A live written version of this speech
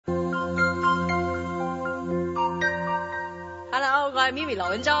係咪咪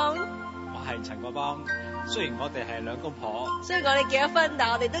羅永忠，我係陳國邦。雖然我哋係兩公婆，雖然我哋結咗婚，但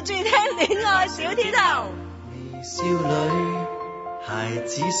我哋都中意聽戀愛小天后。微少女，孩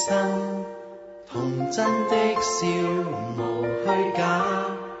子心，童真的笑無虛假，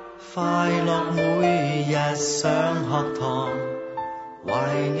快樂每日上學堂，懷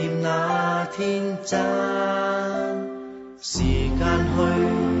念那天真。時間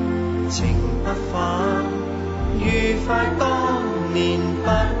去，情不返，愉快當年不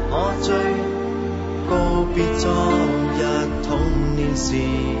可追，告別昨日童年時，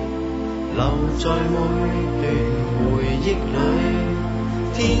留在每段回憶裡，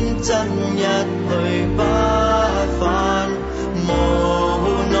天真一去不返，無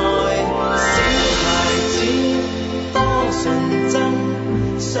奈小孩子多純真，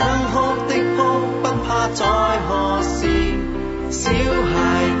想哭的哭，不怕再何時，小孩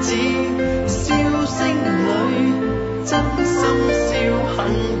子笑聲裡真心笑很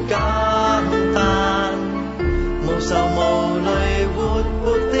簡單，無愁無慮活潑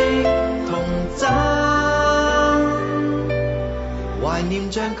的童真，懷念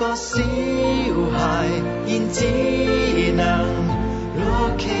像個小孩，現只能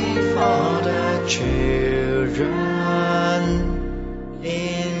looking for the children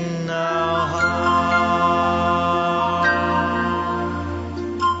in our heart。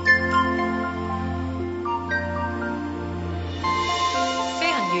飛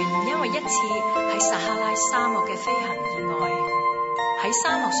行員因為一次喺撒哈拉沙漠嘅飛行意外，喺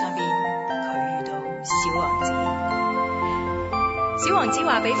沙漠上邊佢遇到小王子。小王子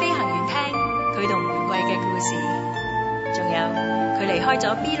話俾飛行員聽佢同玫瑰嘅故事，仲有佢離開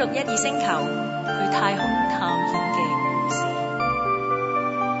咗 B612星球去太空探險嘅故事。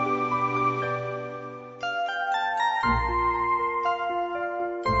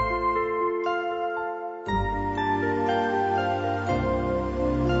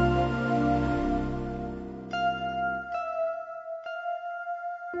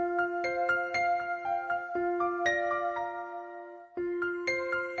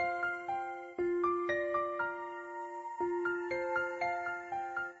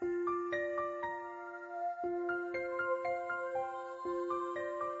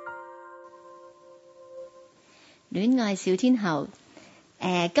戀愛小天后，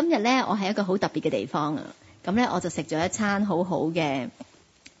今日咧我喺一個好特別嘅地方啊，咁咧我就食咗一餐好好嘅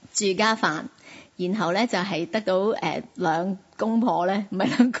住家飯，然後咧就係得到兩公婆咧，唔係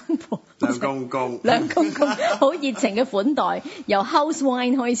兩公婆，兩公公，兩公公好熱情嘅款待，由 house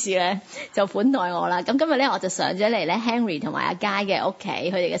wine 開始咧就款待我啦。咁今日咧我就上咗嚟咧 Henry 同埋阿佳嘅屋企，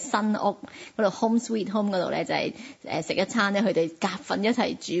佢哋嘅新屋嗰度 Home Sweet Home 嗰度咧就係食一餐咧，佢哋夾份一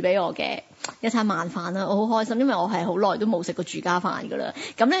齊煮俾我嘅一餐晚飯啦。我好開心，因為我係好耐都冇食過住家飯噶啦。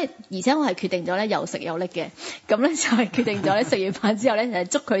咁咧而且我係決定咗咧又食又拎嘅，咁咧就係決定咗咧食完飯之後咧就係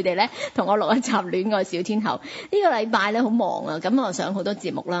捉佢哋咧同我錄一集戀愛小天后。呢個禮拜咧好忙啊，咁我上好多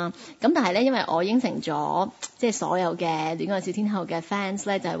節目啦，咁但係咧因為我應承咗即係所有嘅戀愛小天后嘅 fans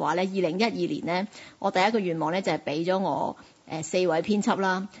咧，就係話咧2012年咧我第一個願望咧就係俾咗我4位編輯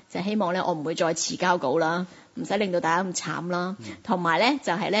啦，就係希望咧我唔會再遲交稿啦，唔使令到大家咁慘啦，同埋咧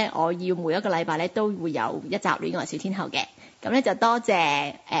就係咧我要每一個禮拜咧都會有一集戀愛小天后嘅。咁咧就多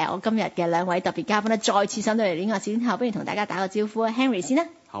謝我今日嘅兩位特別嘉賓咧，再次上到嚟戀愛小天后，不如同大家打個招呼啊 ，Henry 先啦。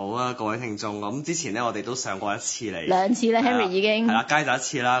好啊，各位聽眾，咁之前咧我哋都上過一次嚟，兩次啦 ，Henry 已經係啦，街就一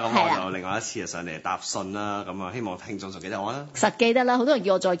次啦，咁我就另外一次就上嚟答信啦，咁啊希望聽眾仲記得我啦。實記得啦，好多人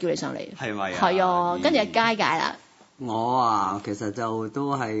叫我再叫你上嚟。係咪啊？係啊，跟住係佳界啦。我啊，其實就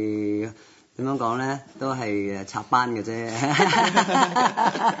都係點樣講咧，都係插班嘅啫。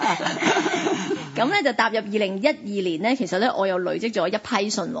咁咧就踏入2012年咧，其實咧我又累積咗一批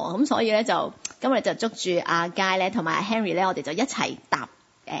信喎，咁所以咧就今日就捉住阿佳咧同埋阿 Henry 咧，我哋就一齊答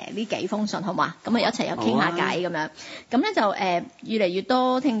呢幾封信，好嘛？咁啊一齊又傾下偈咁樣。咁咧就越嚟越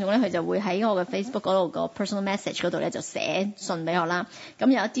多聽眾咧，佢就會喺我嘅 Facebook 嗰度個 personal message 嗰度咧就寫信俾我啦。咁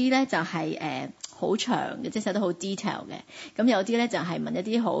有一啲咧就係好長嘅，即係寫得好 detail 嘅。咁有啲咧就係問一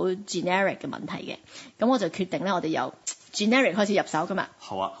啲好 generic 嘅問題嘅。咁我就決定咧，我哋由 generic 開始入手㗎嘛。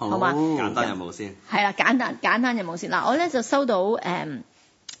好啊，好嘛？簡單任務先。係啦，簡單任務先。嗱，我咧就收到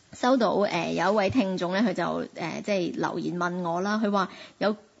有一位聽眾咧，佢就即係留言問我啦。佢話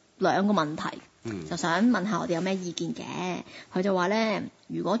有2個問題，就想問下我哋有咩意見嘅。佢就話咧，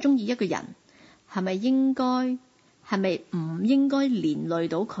如果中意一個人，係咪唔應該連累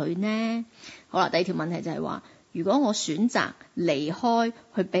到佢呢？好啦，第二條問題就係話，如果我選擇離開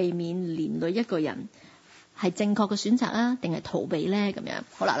去避免連累一個人，係正確嘅選擇啊，定係逃避咧？咁樣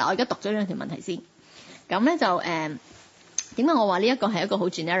好啦，嗱，我而家讀咗2條問題先。咁咧就點解我話呢一個係一個好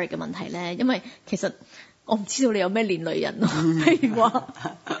generic 嘅問題咧？因為其實我唔知道你有咩連累人咯，譬如話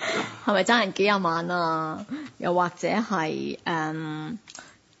係咪爭人幾廿萬啊？又或者係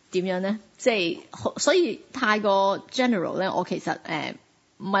點樣咧？即係所以太過 general 咧，我其實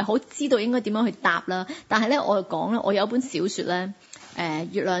唔係好知道應該點樣去答啦。但係咧，我就講咧，我有一本小説咧，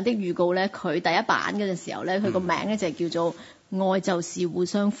月亮的預告咧，佢第一版嗰陣時候咧，佢個名咧就係叫做《愛就是互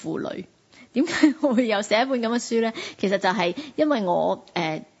相負累》。點解我會有寫一本咁嘅書咧？其實就係因為我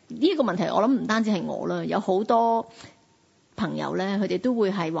呢個問題，我諗唔單止係我啦，有好多朋友咧，佢哋都會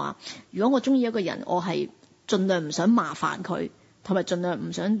係話，如果我中意一個人，我係盡量唔想麻煩佢，同埋盡量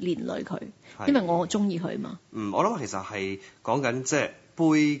唔想連累佢，因為我中意佢嘛。我諗其實係講緊即係杯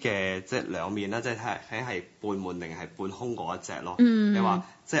嘅即係兩面啦，即係睇係半滿定係半空嗰一隻咯。你話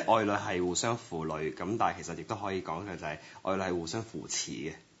即係愛侶係互相負累，咁但係其實亦都可以講嘅就係愛侶係互相扶持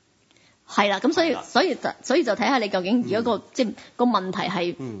嘅。係啦，咁所以就睇下你究竟而家即係個問題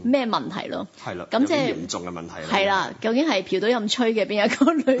係咩問題咯？係啦，咁即係嚴重嘅問題。係啦，究竟係嫖到咁吹嘅邊一個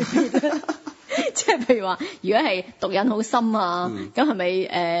類別咧？即係譬如話，如果係毒癮好深啊，咁係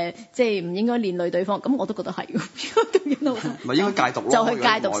咪即係唔應該連累對方？咁我都覺得係，如果毒癮好深，咪應該戒毒咯，就去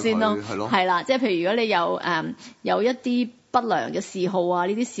戒毒先咯。係啦，即係譬如如果你有一啲不良嘅嗜好啊，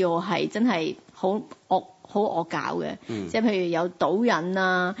呢啲嗜好係真係好惡搞嘅，即係譬如有賭癮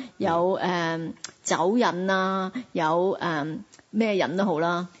啊，有酒癮啊，有咩癮都好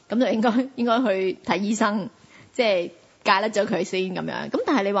啦，咁就應該去睇醫生，即係戒甩咗佢先咁樣。咁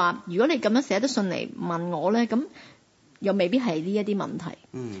但係你話，如果你咁樣寫得信嚟問我咧，咁又未必係呢一啲問題。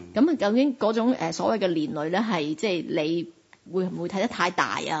咁究竟嗰種所謂嘅連累咧，係即係你會唔會睇得太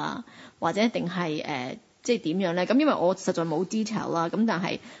大啊？或者定係即係點樣咧？咁因為我實在冇 detail 啦，咁但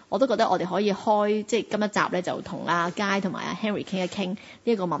係我都覺得我哋可以開即係今一集咧，就同阿佳同埋阿 Henry 傾一傾呢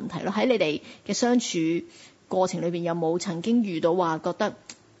一個問題咯。喺你哋嘅相處過程裏邊，有冇曾經遇到話覺得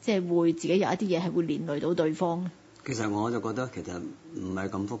即係會自己有一啲嘢係會連累到對方咧？其實我就覺得其實唔係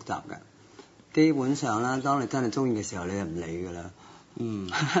咁複雜嘅，基本上啦，當你真係中意嘅時候，你就唔理㗎啦。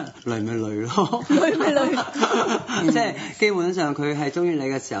累咪累咯，累咪累。即係基本上佢係中意你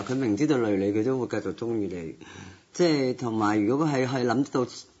嘅時候，佢明知道累你，佢都會繼續中意你。即係同埋，如果佢係諗到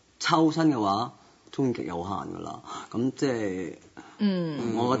抽身嘅話，中意極有限㗎啦。咁即係，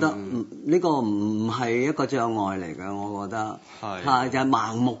我覺得呢個唔係一個障礙嚟嘅，我覺得係就係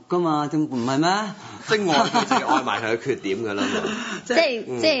盲目㗎嘛，唔係咩？即係愛佢就係愛埋佢嘅缺點㗎啦嘛。即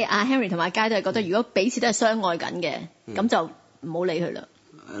係阿 Henry 同埋阿佳都係覺得，如果彼此都係相愛緊嘅，咁就唔好理佢啦。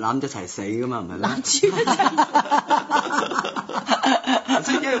攬住一齊死㗎嘛，唔係咩？攬住一齊。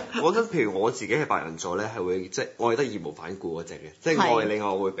即係因為我覺得，譬如我自己係白羊座咧，係會即係愛得義無反顧嗰隻嘅，即係愛你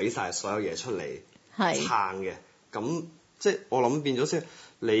我會俾晒所有嘢出嚟撐嘅。咁即係我諗變咗即係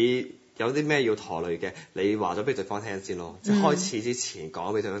你有啲咩要拖累嘅，你話咗俾對方聽先咯。即係開始之前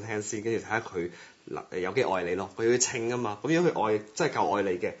講俾對方聽先，跟住睇下佢有幾愛你咯。佢要稱啊嘛。咁如果佢愛真係夠愛你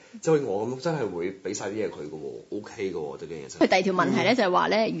嘅，即係好似我咁，真係會俾晒啲嘢佢嘅喎，OK 嘅喎，對呢樣嘢。佢第二條問題咧就係話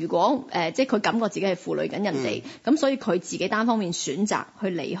咧，如果即係佢感覺自己係負累緊人哋，咁所以佢自己單方面選擇去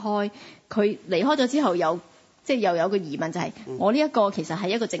離開，佢離開咗之後又有個疑問就係，我呢一個其實係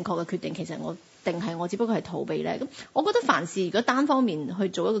一個正確嘅決定，其實定係我只不過係逃避咧。咁我覺得凡事如果單方面去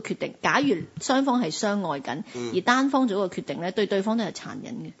做一個決定，假如雙方係相愛緊，而單方做一個決定咧，對對方都係殘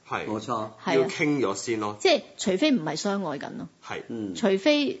忍嘅。係冇錯，要傾咗先咯。即係除非唔係相愛緊咯。係，除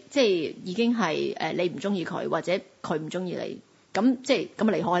非即係已經係你唔中意佢，或者佢唔中意你，咁即係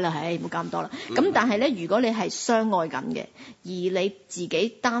咁離開啦，唔好搞咁多啦。咁但係咧，如果你係相愛緊嘅，而你自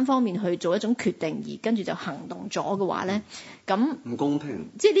己單方面去做一種決定，而跟住就行動咗嘅話咧，咁唔公平。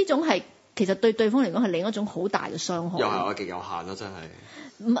即係呢種係。其實對對方嚟講係另一種好大嘅傷害。又係我極有限咯，真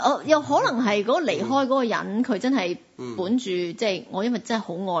係。又可能係嗰個離開嗰個人，佢真係本住即係我因為真係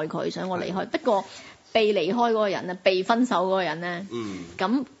好愛佢，想我離開。不過被離開嗰個人咧，被分手嗰個人咧，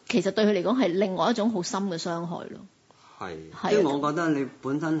咁其實對佢嚟講係另外一種好深嘅傷害咯。係。因為我覺得你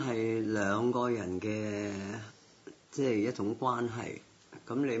本身係兩個人嘅即係一種關係。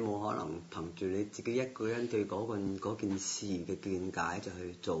咁你冇可能憑住你自己一個人對嗰件事嘅見解就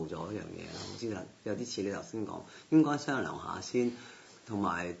去做咗一樣嘢啦。我知道有啲似你頭先講，應該商量下先，同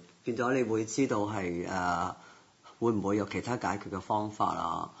埋變咗你會知道係會唔會有其他解決嘅方法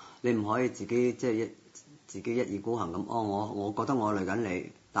啊？你唔可以自己即係自己一意孤行咁。我覺得我累緊你，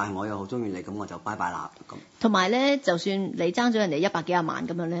但係我又好中意你，咁我就拜拜啦咁。同埋咧，就算你爭咗人哋100幾廿萬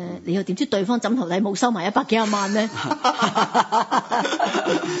咁樣咧，你又點知對方枕頭底冇收埋100幾廿萬咧？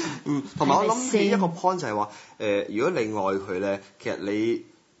同埋我諗起一個 point 就係話，如果你愛佢咧，其實你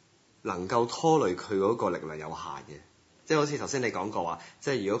能夠拖累佢嗰個力量有限嘅。即係好似頭先你講過話，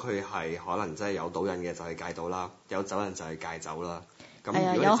即係如果佢係可能真係有賭癮嘅，就係戒賭啦；有酒癮就係戒酒啦。咁係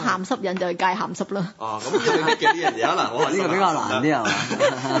啊，有鹹濕癮就係戒鹹濕啦。咁你未必嘅呢樣嘢可能我呢個比較難啲係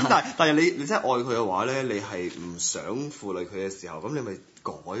嘛？但係你真係愛佢嘅話咧，你係唔想負累佢嘅時候，咁你咪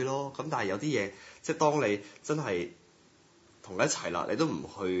改咯。咁但係有啲嘢，即係當你真係同佢一齊啦，你都唔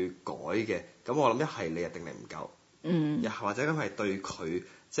去改嘅，咁我諗一係你一定力唔夠，又或者咁係對佢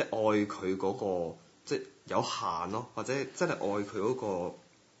即係愛佢嗰個即係有限咯，或者真係愛佢嗰個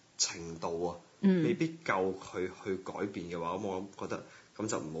程度啊，未必夠佢去改變嘅話，咁我覺得咁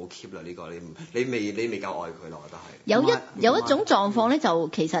就唔好 keep 啦。呢個你未夠愛佢咯，我覺得係。有一種狀況咧，就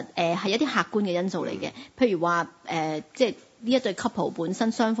其實係一啲客觀嘅因素嚟嘅，譬如話即係呢一對 couple 本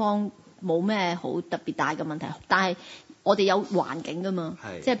身雙方冇咩好特別大嘅問題，但係我哋有環境㗎嘛，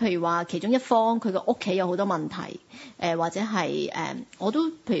即係譬如話其中一方佢個屋企有好多問題，或者係我都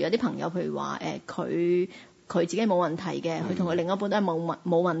譬如有啲朋友譬如話佢自己冇問題嘅，佢同佢另一半都係冇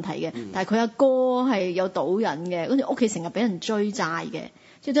問題嘅，但係佢阿哥係有賭癮嘅，跟住屋企成日俾人追債嘅，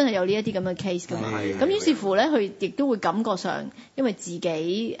即係真係有呢一啲咁嘅 case 㗎嘛。咁於是乎咧，佢亦都會感覺上因為自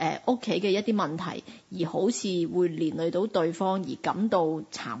己屋企嘅一啲問題，而好似會連累到對方，而感到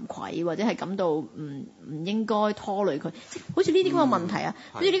慚愧，或者係感到唔應該拖累佢。好似呢啲咁嘅問題啊，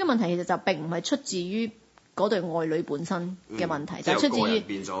好似呢個問題其實就並唔係出自於嗰對愛侶本身嘅問題，就出自於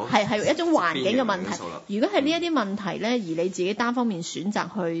係一種環境嘅問題。如果係呢一啲問題咧，而你自己單方面選擇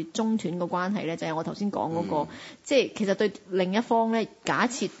去中斷個關係咧，就係我頭先講嗰個，即係其實對另一方咧，假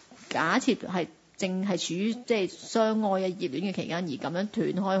設係正係處於即係相愛嘅熱戀嘅期間，而咁樣斷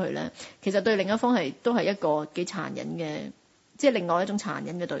開佢咧，其實對另一方都係一個幾殘忍嘅，即係另外一種殘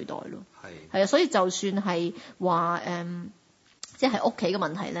忍嘅對待咯。係啊，所以就算係話即係屋企嘅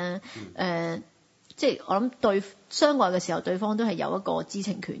問題咧，即係我諗對相愛嘅時候，對方都係有一個知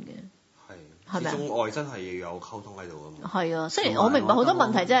情權嘅，係咪啊？始終愛真係要有溝通喺度㗎嘛。係啊，雖然我明白好多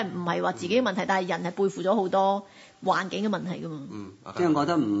問題真係唔係話自己嘅問題，但係人係背負咗好多環境嘅問題㗎嘛。即係覺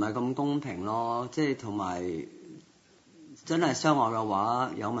得唔係咁公平咯，即係同埋真係相愛嘅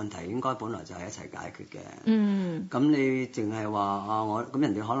話，有問題應該本來就係一齊解決嘅。咁你淨係話我咁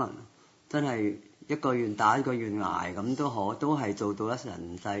人哋可能真係一個願打一個願捱，咁都係做到一世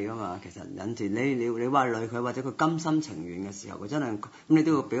人世噶嘛。其實有時你話累佢，或者佢甘心情願嘅時候，佢真係咁你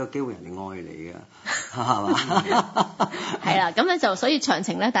都要俾個機會人哋愛你㗎，係嘛？係啦，咁咧就所以詳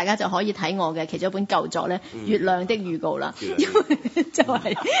情咧，大家就可以睇我嘅其中一本舊作咧《月亮的預告》啦，因為就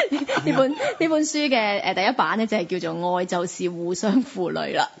係呢本書嘅第一版咧就係叫做《愛就是互相負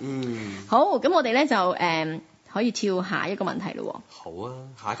累》啦。好，咁我哋咧就可以跳下一個問題咯。好啊，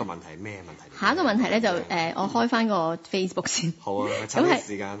下一個問題咩問題？下一個問題咧就我開翻個 Facebook 先。好啊，趁呢個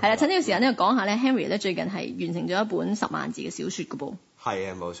時間。係啦，趁呢個時間咧講下咧 Henry 咧最近係完成咗一本10萬字嘅小説㗎噃。係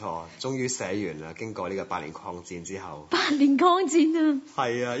啊，冇錯，終於寫完啦！經過呢個8年抗戰之後。8年抗戰啊！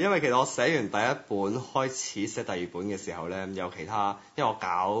係啊，因為其實我寫完第一本，開始寫第二本嘅時候咧，有其他，因為我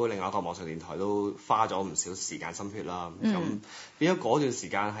搞另外一個網上電台都花咗唔少時間心血啦。咁變咗嗰段時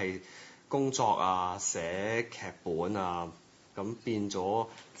間係工作啊、寫劇本啊，咁變咗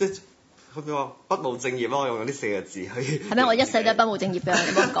即係佢叫我不務正業咯，我用呢4個字去。係咩？我一世都係不務正業嘅，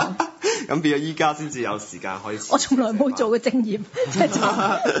你唔好講。咁變咗依家先至有時間可以。我從來冇做過正業，即係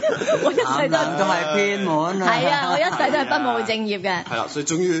我一世都係偏門啊。係啊，我一世都係不務正業嘅。係啦，所以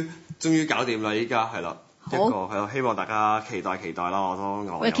終於搞掂啦！依家係啦。一個係咯，希望大家期待啦，我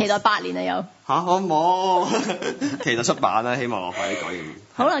都我期待8年啊有嚇，好冇期待出版啦，希望我快啲改完。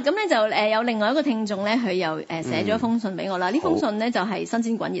好啦，咁咧就有另外一個聽眾咧，佢又寫咗一封信俾我啦。呢封信咧就係新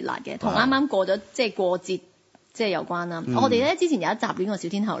鮮滾熱辣嘅，同啱啱過咗即係過節即係有關啦。我哋咧之前有一集戀愛小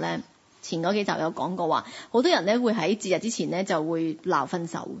天后咧，前嗰幾集有講過話，好多人咧會喺節日之前咧就會鬧分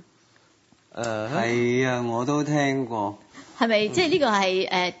手。係啊，我都聽過。係咪即係呢個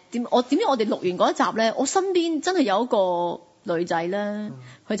係點知我哋錄完嗰一集咧，我身邊真係有一個女仔咧，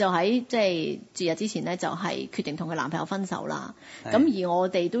佢就喺即係節日之前咧就係決定同佢男朋友分手啦。咁而我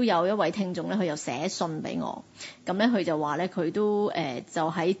哋都有一位聽眾咧，佢又寫信俾我，咁咧佢就話咧佢都就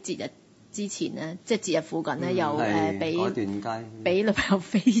喺節日之前咧，即係節日附近咧，又俾女朋友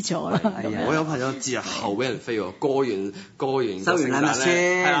飛咗啦。我有朋友節日後俾人飛喎，過完收完禮物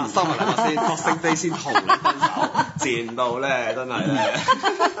先，係啦，收埋禮物先，國慶飛先同你分手，賤到咧，真係咧。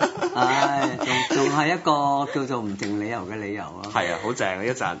唉，仲係一個叫做唔定理由嘅理由咯。係啊，好正，一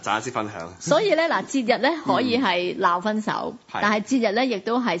陣先分享。所以咧嗱，節日咧可以係鬧分手，但係節日咧亦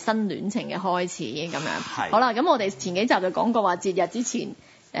都係新戀情嘅開始咁樣。好啦，咁我哋前幾集就講過話節日之前。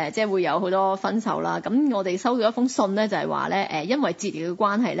即係會有好多分手啦。咁我哋收到一封信咧，就係話咧因為節日嘅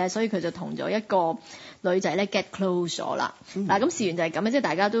關係咧，所以佢就同咗一個女仔咧 get close 咗啦。嗱，咁事緣就係咁，即係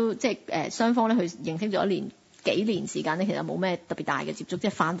大家都即係雙方咧去認識咗幾年時間咧，其實冇咩特別大嘅接觸，即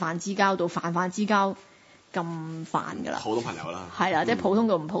係泛泛之交到泛泛之交咁煩㗎啦。普通朋友啦。係啦，即係普通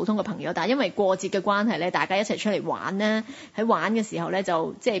到唔普通嘅朋友，但係因為過節嘅關係咧，大家一齊出嚟玩咧，喺玩嘅時候咧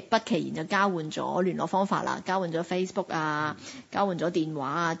就即係不其然就交換咗聯絡方法啦，交換咗 Facebook 啊，交換咗電話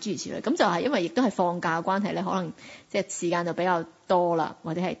啊，諸如此類。咁就係因為亦都係放假嘅關係咧，可能即係時間就比較多啦，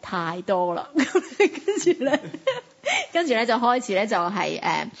或者係太多啦，跟住咧就開始咧就係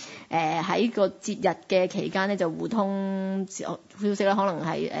喺個節日嘅期間咧就互通消息啦，可能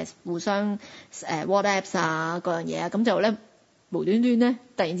係互相WhatsApp 啊嗰樣嘢啊，咁就咧無端端咧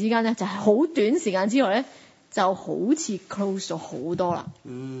突然之間咧就係好短時間之內咧就好似 close 咗好多啦。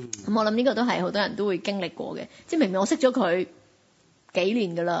咁我諗呢個都係好多人都會經歷過嘅，即係明明我識咗佢幾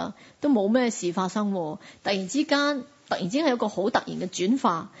年㗎啦，都冇咩事發生，突然之間係有個好突然嘅轉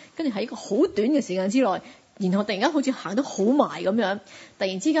化，跟住喺一個好短嘅時間之內。然後突然間好似行得好埋咁樣，突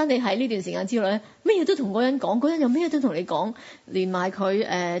然之間你喺呢段時間之內咧，咩嘢都同嗰人講，嗰人又咩嘢都同你講，連埋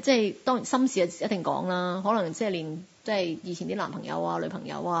佢即係當然心事就一定講啦，可能即係連即係以前啲男朋友啊、女朋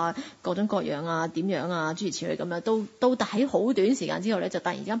友啊、各種各樣啊、點樣啊諸如此類咁樣，都喺好短時間之後咧，就突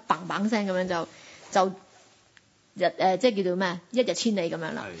然之間砰砰聲咁樣就即係叫做咩一日千里咁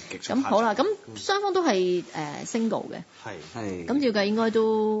樣啦。咁好啦，咁雙方都係single 嘅，係咁照計應該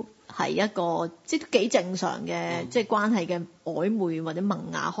都係一個即係都幾正常嘅即係關係嘅曖昧或者萌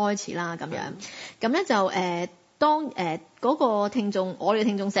芽開始啦咁樣。咁咧就當嗰個聽眾，我哋嘅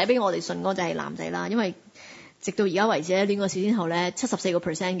聽眾寫俾我哋信嗰個就係男仔啦，因為直到而家為止咧，戀愛小天后咧74%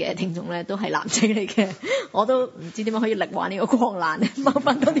 嘅聽眾咧都係男仔嚟嘅，我都唔知點樣可以力挽呢個光欄，掹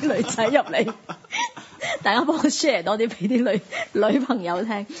翻多啲女仔入嚟，大家幫我 share 多啲俾啲女朋友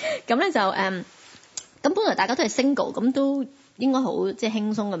聽。咁咧就咁本來大家都係 single， 咁都應該好即係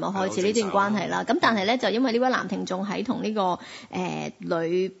輕鬆咁樣開始呢段關係啦。咁但係咧就因為呢位男聽眾喺同呢個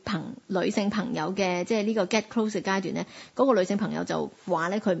女性朋友嘅即係呢個 get close 嘅階段咧，嗰個女性朋友就話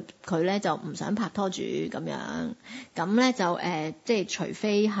咧佢咧就唔想拍拖住咁樣，咁咧就即係除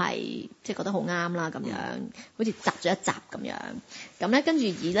非係即係覺得好啱啦咁樣，好似集咗一集咁樣。咁咧跟住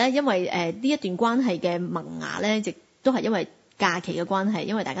而咧因為呢一段關係嘅萌芽咧，亦都係因為假期嘅關係，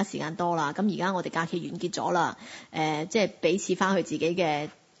因為大家時間多啦，咁而家我哋假期完結咗啦，即係彼此翻去自己嘅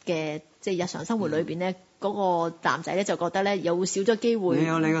即係日常生活裏邊咧，嗰個男仔咧就覺得咧又少咗機會。你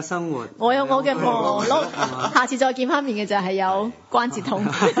有你嘅生活，我有我嘅忙碌，下次再見翻面嘅就係有關節痛。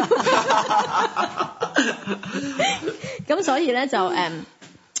咁所以咧就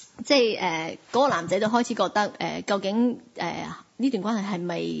即係嗰個男仔就開始覺得究竟呢段關係係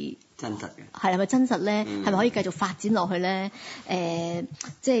咪真實嘅？係咪真實咧？係咪可以繼續發展落去咧？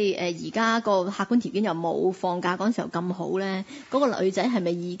即係而家個客觀條件又冇放假嗰陣時候咁好咧？嗰個女仔係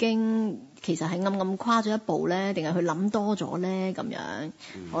咪已經其實係暗暗跨咗一步咧？定係佢諗多咗咧？咁樣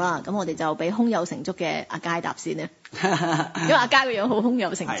好啦，咁我哋就俾胸有成竹嘅阿佳答先咧，因為阿佳個樣好胸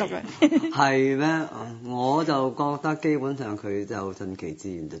有成竹嘅。係咩？我就覺得基本上佢就順其自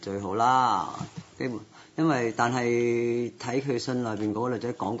然就最好啦。因為但係睇佢信裏邊嗰個女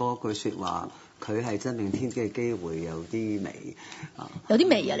仔講嗰句説話，佢係真命天機嘅機會有啲微啊。有啲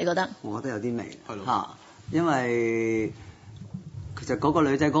微啊？你覺得？我覺得有啲微嚇，因為其實嗰個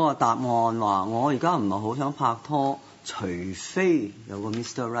女仔嗰個答案話：我而家唔係好想拍拖，除非有個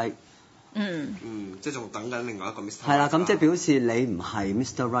Mr. Right。即係仲等緊另外一個 Mr. Right。係啦，咁即係表示你唔係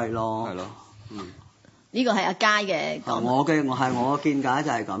Mr. Right 咯。係咯。呢個係阿佳嘅講。我嘅見解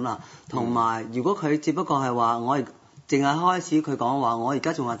就係咁啦。同埋如果佢只不過係話我淨係開始佢講話，我而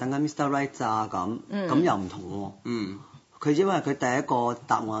家仲係等緊 Mr. Right 咋咁，咁又唔同喎。佢因為佢第一個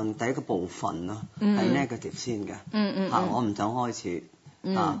答案第一個部分啦係 negative 先嘅。我唔想開始。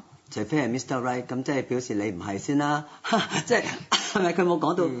除非係 Mr. Right， 咁即係表示你唔係先啦。即係係咪佢冇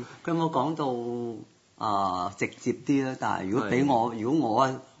講到直接啲咧？但係如果我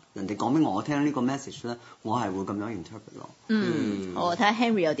人哋講俾我聽呢個 message 咧，我係會咁樣 interpret 咯。我睇下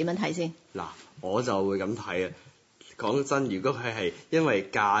Henry 又點樣睇先。嗱，我就會咁睇啊。講真，如果佢係因為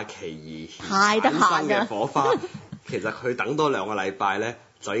假期而產生嘅火花，其實佢等多2個禮拜咧，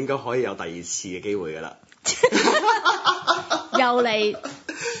就應該可以有第二次嘅機會㗎啦。又嚟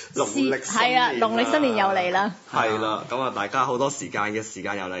農曆新年，係啊，農曆新年又嚟啦。係啦，咁啊，大家好多時間又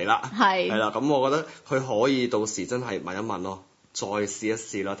嚟啦。係啦，咁我覺得佢可以到時真係問一問咯。再試一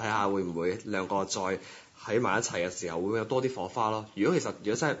試咯，睇下會唔會兩個再喺埋一齊嘅時候會唔會有多啲火花咯？如果真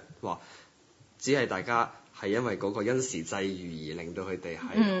係話，只係大家係因為嗰個因時際遇而令到佢哋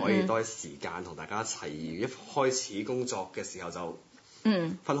係可以多啲時間同大家一齊，一開始工作嘅時候就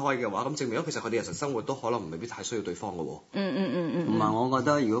分開嘅話，咁證明咗其實佢哋日常生活都可能未必太需要對方嘅喎。同埋我覺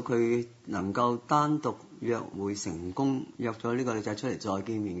得如果佢能夠單獨約會成功，約咗呢個女仔出嚟再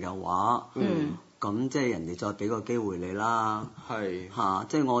見面嘅話，咁即係人哋再俾個機會你啦，係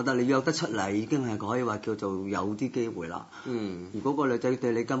即係我覺得你約得出嚟已經係可以話叫做有啲機會啦。如果個女仔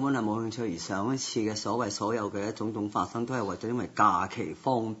對你根本係冇興趣，而上一次嘅所有嘅一種發生都係為咗因為假期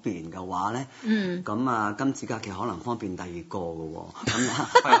方便嘅話咧，咁今次假期可能方便第二個嘅喎，咁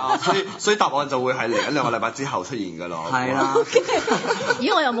係啊，所以答案就會係嚟緊2個禮拜之後出現㗎咯。係啦，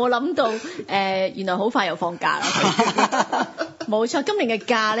咦，我又冇諗到原來好快又放假啦。冇錯，今年嘅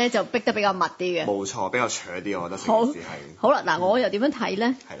假咧就逼得比較密啲嘅。冇錯，比較長啲，我覺得成件事係。好啦，嗱，我又點樣睇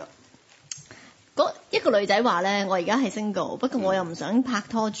咧？係啦。一個女仔話咧，我而家係 single，不過我又唔想拍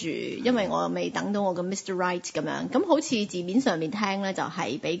拖住，因為我又未等到我個 Mr. Right 咁樣。咁好似字面上面聽咧，就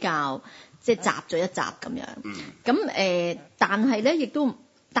係比較即係雜咗一雜咁樣。咁但係咧亦都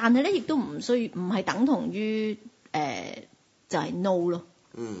唔係等同於就係 no 咯。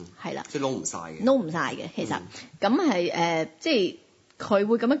係啦，即係 no 唔晒嘅。no 唔晒嘅，其實咁係即係佢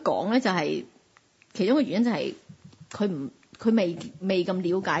會咁樣講咧，就係其中嘅原因就係佢未咁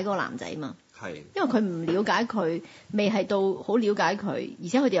了解嗰個男仔嘛。係，因為佢唔了解佢，未係到好了解佢，而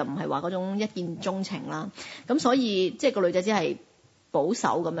且佢哋又唔係話嗰種一見鍾情啦。咁所以即係個女仔只係保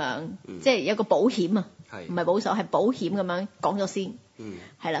守咁樣，即係有個保險啊，唔係保守係保險咁樣講咗先。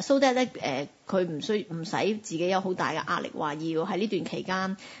係啦，so that 咧佢唔使自己有好大嘅壓力，話要喺呢段期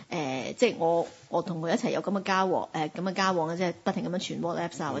間即係我同佢一齊有咁嘅交往嘅，即係不停咁樣傳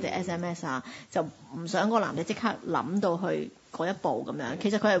WhatsApp 啊或者 SMS 啊，就唔想個男仔即刻諗到去嗰一步咁樣。其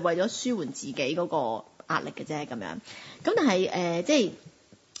實佢係為咗舒緩自己嗰個壓力嘅啫咁樣。咁但係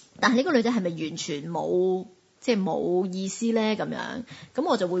但係呢個女仔係咪完全冇意思咧咁樣？咁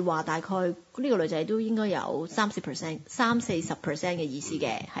我就會話大概呢個女仔都應該有30%、30-40% 嘅意思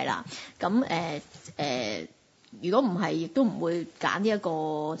嘅，係啦。咁如果唔係，亦都唔會揀呢一個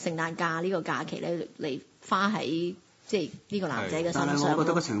聖誕假呢個假期咧嚟花喺即係呢個男仔嘅身上。但係我覺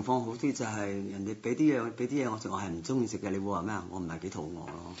得個情況好啲就係人哋俾啲嘢我食，我係唔中意食嘅，你會話咩啊？我唔係幾肚餓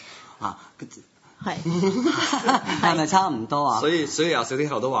咯係係咪差唔多啊？所以有小天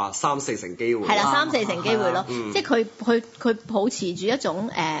后都話3-4成機會。係啦，3-4成機會咯，即係佢保持住一種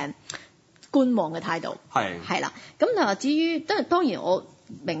觀望嘅態度。係啦，咁但係至於當然我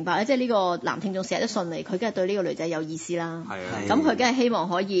明白咧，即係呢個男聽眾寫得順利，佢梗係對呢個女仔有意思啦。咁佢梗係希望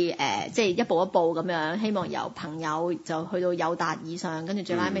可以即係一步一步咁樣，希望由朋友就去到友達以上，跟住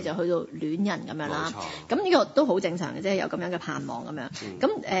最拉尾就去到戀人咁樣啦。咁呢個都好正常嘅，即係有咁樣嘅盼望咁樣。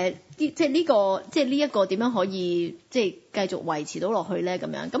咁即係呢一個點樣可以即係繼續維持到落去咧？咁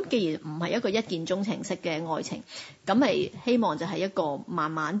樣咁既然唔係一個一見鍾情式嘅愛情，咁咪希望就係一個慢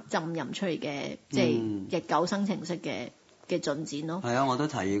慢浸淫出嚟嘅，即係日久生情式嘅進展咯。係啊，我都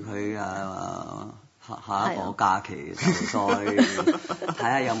提議佢下一個假期就再睇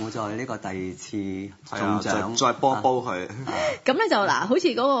下有冇再呢個第二次中獎，再煲佢。咁咧就嗱，好似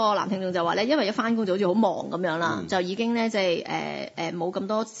嗰個男聽眾就話咧，因為一返工就好似好忙咁樣啦，就已經咧即係冇咁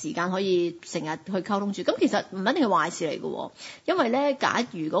多時間可以成日去溝通住。咁其實唔一定係壞事嚟嘅，因為咧，假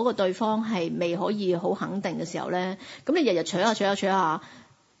如嗰個對方係未可以好肯定嘅時候咧，咁你日日取下，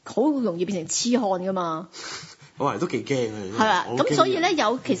好容易變成痴漢噶嘛。我都幾驚啊！係啦，咁所以咧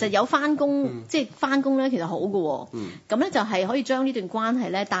其實有返工，即係返工咧其實好嘅喎。咁咧就係可以將呢段關係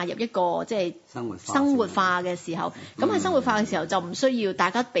咧帶入一個即係生活化嘅時候。咁喺生活化嘅時候就唔需要大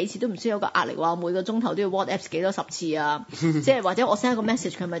家彼此都唔需要有個壓力話每個鐘頭都要 WhatsApp 幾多10次啊，即係或者我 send 一個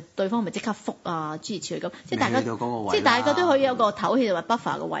message 佢咪對方咪即刻覆啊，諸如此類咁。即係大家都可以有個唞氣同埋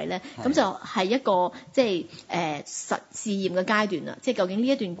buffer 嘅位咧，咁就係一個即係試驗嘅階段啦。即係究竟呢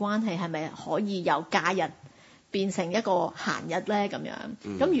一段關係係咪可以由假日變成一個閒日咧咁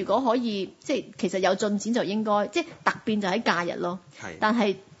樣，咁如果可以即係其實有進展就應該即係突變就喺假日咯，但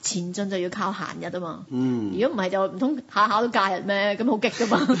係前進就要靠閒日啊嘛。如果唔係就唔通下下都假日咩？咁好激噶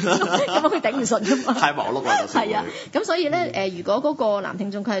嘛，咁佢頂唔順噶嘛。太忙碌啦，係啊，咁所以咧如果嗰個男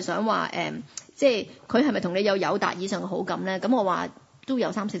聽眾佢係想話即係佢係咪同你有友達以上嘅好感咧？咁我話都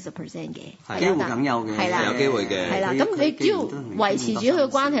有30-40% 嘅，機會梗有嘅，係啦，有機會嘅，係啦。咁你只要維持住佢嘅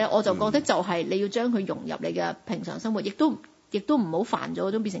關係咧，我就覺得就係你要將佢融入你嘅平常生活，亦都唔好煩咗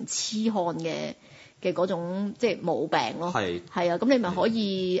嗰種變成痴漢嘅嗰種即係毛病咯。係啊，咁你咪可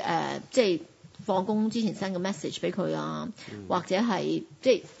以即係放工之前 send 個 message 俾佢啊，或者係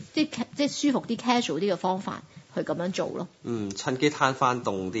即係舒服啲 casual 啲嘅方法去咁樣做咯。趁機攤翻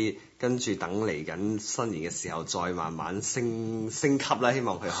凍啲跟住等嚟緊新年嘅時候再慢慢升級啦，希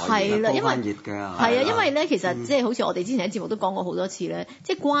望佢可以煲翻熱㗎。係啊，因為咧其實即係好似我哋之前喺節目都講過好多次咧，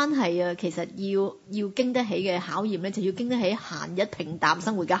即係關係啊，其實要經得起嘅考驗咧，就要經得起閒日平淡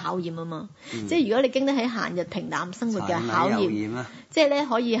生活嘅考驗啊嘛。即係如果你經得起閒日平淡生活嘅考驗，即係咧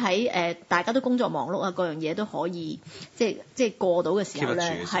可以喺大家都工作忙碌啊，各樣嘢都可以即係過到嘅時候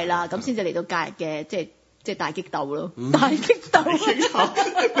咧，係啦，咁先至嚟到假日嘅即係大激鬥咯，大激鬥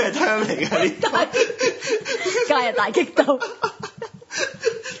咩 term 嚟㗎呢？假日大激鬥。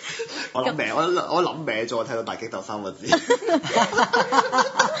我諗歪咗，我睇到大激鬥3個字。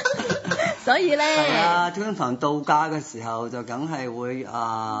所以咧，係啊，通常到假嘅時候就梗係會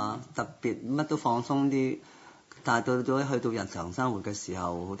特別乜都放鬆啲，但係到去到日常生活嘅時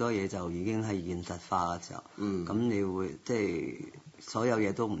候，好多嘢就已經係現實化嘅時候，咁你會即係。所有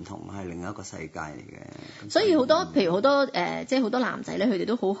嘢都唔同，係另一個世界嚟嘅。所以好多，譬如好多即係好多男仔咧，佢哋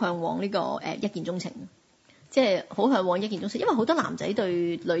都好向往呢個一見鍾情，即係好向往一見鍾情。因為好多男仔對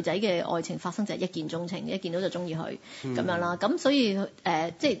女仔嘅愛情發生就係一見鍾情，一見到就中意佢咁樣啦。咁所以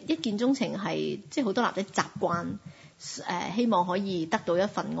即係一見鍾情係即係好多男仔習慣希望可以得到一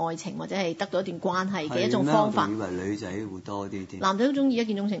份愛情或者係得到一段關係嘅一種方法。我以為女仔會多啲啲。男仔都中意一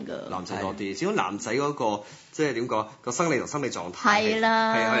見鍾情㗎。男仔多啲，始終男仔嗰個即係點講個生理同心理狀態係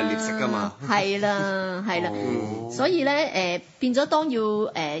獵食㗎嘛。係啦，所以咧變咗當要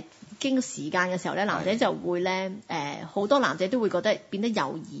經過時間嘅時候咧，男仔就會咧好多男仔都會覺得變得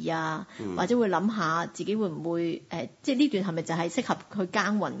猶豫啊，或者會諗下自己會唔會即係呢段係咪就係適合去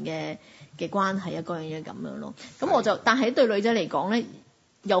耕耘嘅關係啊，嗰樣嘢咁樣咯。咁但係對女仔嚟講咧，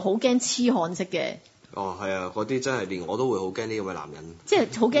又好驚痴漢式嘅。哦，係啊，嗰啲真係連我都會好驚呢咁嘅男人。即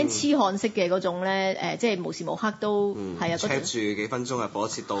係好驚痴漢式嘅嗰種咧，即係無時無刻都係啊，check 住幾分鐘啊，播一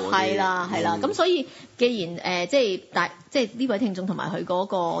次到嗰啲。係啦，咁所以既然即係呢位聽眾同埋佢嗰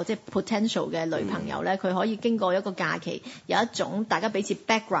個即係 potential 嘅女朋友咧，佢可以經過一個假期，有一種大家彼此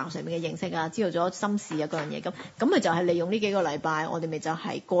background 上面嘅認識啊，知道咗心事啊嗰樣嘢，咁咪就係利用呢幾個禮拜，我哋咪就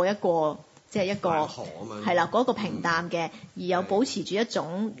係過一個。即係一個係啦，嗰個平淡嘅，而又保持住一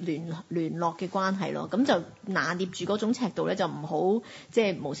種聯絡嘅關係咯。咁就拿捏住嗰種尺度咧，就唔好即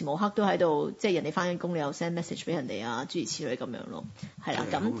係無時無刻都喺度，即係人哋翻緊工，你又 send message 俾人哋啊，諸如此類咁樣咯。係啦，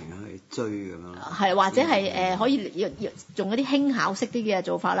咁好明顯係追咁樣。係或者係可以用一啲輕巧式啲嘅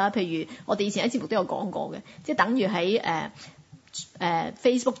做法啦。譬如我哋以前喺節目都有講過嘅，即係等於喺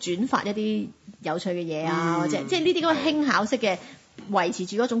Facebook 轉發一啲有趣嘅嘢啊，或者即係呢啲咁嘅輕巧式嘅。維持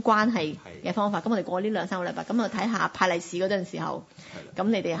住嗰種關係嘅方法，咁我哋過呢2-3個禮拜，咁我睇下派利是嗰陣時候，咁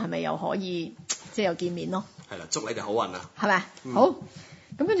你哋係咪又可以即係又見面咯？係啦，祝你哋好運啊！係咪？好，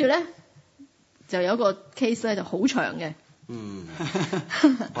咁跟住咧就有一個 case 咧就好長嘅。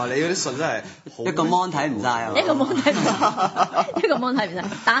哇！你嗰啲信真係一個 mon 睇唔晒啊！一個 mon 睇唔晒，一個 mon 睇唔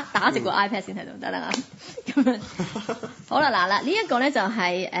晒，打直個 iPad 先睇到得啦。咁樣好啦，嗱呢一個咧就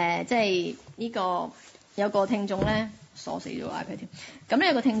係即係呢個有個聽眾咧。鎖死咗 iPad 添。咁呢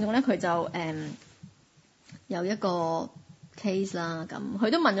有個聽眾咧，佢就有一個 case 啦。咁佢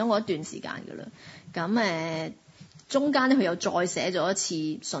都問咗我一段時間㗎啦。咁中間咧佢又再寫咗一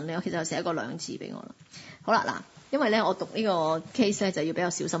次信咧，其實又寫過2次俾我啦。好啦，嗱，因為咧我讀呢個 case 咧就要比較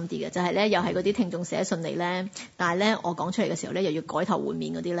小心啲嘅，就係咧又係嗰啲聽眾寫信嚟咧，但係咧我講出嚟嘅時候咧又要改頭換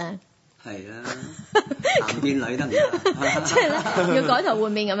面嗰啲咧。係啦，男變女得唔得？即係咧要改頭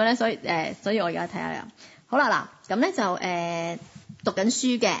換面咁樣咧，所以我而家睇下啦。好啦，嗱，咁咧就讀緊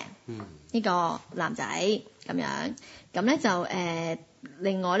書嘅呢個男仔咁樣，咁咧就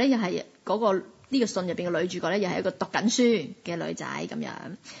另外咧又係嗰個呢個信入邊嘅女主角咧，又係一個讀緊書嘅女仔咁樣，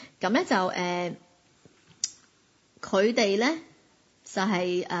咁咧就佢哋咧就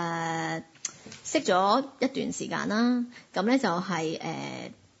係識咗一段時間啦，咁咧就係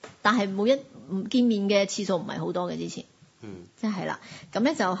但係唔見面嘅次數唔係好多嘅之前。即係啦，咁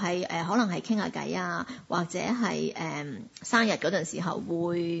咧就係可能係傾下偈啊，或者係生日嗰陣時候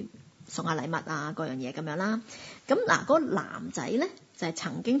會送下禮物啊，嗰樣嘢咁樣啦。咁嗱，嗰個男仔咧就係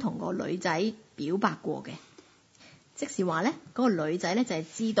曾經同個女仔表白過嘅，即是話咧嗰個女仔咧就係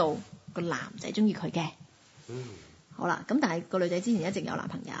知道個男仔中意佢嘅。好啦，咁但係個女仔之前一直有男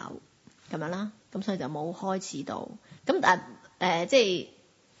朋友咁樣啦，咁所以就冇開始到。咁但即係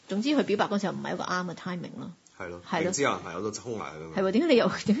總之佢表白嗰時候唔係一個啱嘅 timing 咯。係咯，明知有男朋友都衝埋佢。係喎，點解你有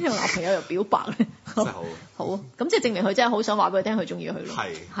男朋友又表白咧？真係好。好啊，咁即係證明佢真係好想話俾佢聽，佢中意佢咯。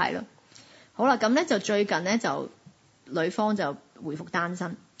係咯。好啦，咁咧就最近咧就女方就回復單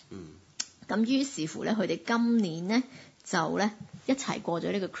身。咁於是乎咧，佢哋今年咧就咧一齊過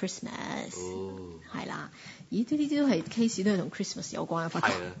咗呢個 Christmas，係啦。咦？呢啲都係 case 都係同 Christmas 有關嘅，發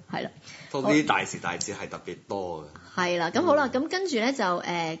覺係啦。同呢啲大時大節係特別多嘅。係啦，咁好啦，咁跟住咧就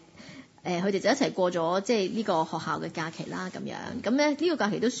佢哋就一齊過咗即係呢個學校嘅假期啦，咁樣。咁咧呢個假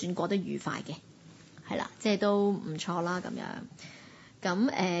期都算過得愉快嘅，係啦，即係都唔錯啦，咁樣。咁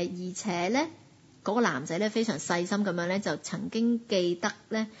而且咧嗰個男仔咧非常細心咁樣咧，就曾經記得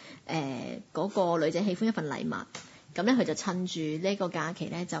咧嗰個女仔喜歡一份禮物。咁咧，佢就趁住呢個假期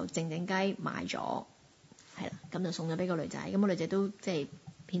咧，就靜靜雞買咗，係啦，咁就送咗俾個女仔。咁個女仔都即係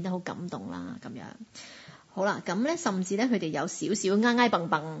變得好感動啦，咁樣。好啦，咁咧甚至咧，佢哋有少少挨挨蹦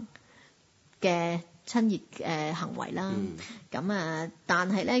蹦嘅親熱行為啦。咁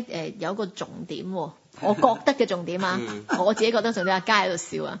但係咧有個重點喎，我覺得嘅重點啊，我自己覺得重點，阿嘉喺度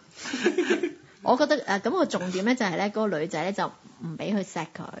笑啊。我覺得咁個重點咧就係咧，嗰個女仔咧就唔俾佢錫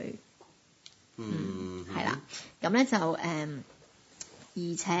佢。係啦，咁咧就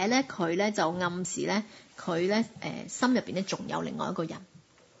而且咧佢咧就暗示咧佢咧心入邊咧仲有另外一個人。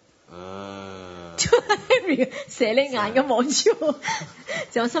Henry 射你眼咁望住我，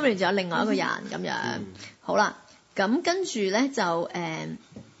就我心入邊仲有另外一個人咁樣。好啦，咁跟住咧就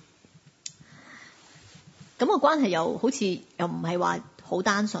咁個關係又好似又唔係話好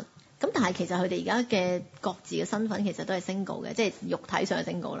單純。咁但係其實佢哋而家嘅各自嘅身份其實都係 single 嘅，即係肉體上係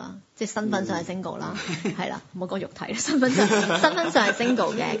single 啦，即係身份上係 single 啦，係啦，唔好講肉體啦，身份上係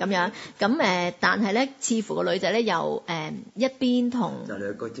single 嘅咁樣。咁但係咧，似乎個女仔咧又一邊同就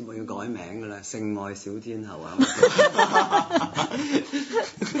你個節目要改名㗎啦，性愛小天后啊，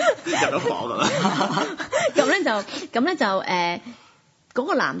入咗房㗎啦。咁咧就嗰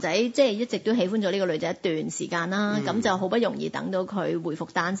個男仔即係一直都喜歡咗呢個女仔一段時間啦，咁就好不容易等到佢回復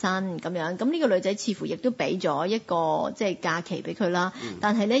單身咁樣。咁呢個女仔似乎亦都俾咗一個即係假期俾佢啦，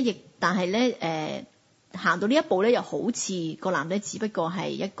但係咧行到呢一步咧，又好似個男仔只不過係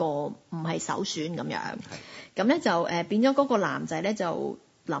一個唔係首選咁樣。咁咧就變咗嗰個男仔咧就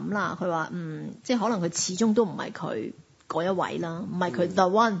諗啦，佢話即係可能佢始終都唔係佢嗰一位啦，唔係佢 the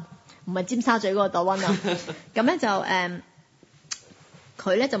one， 唔係尖沙咀嗰個 the one 啊。咁咧就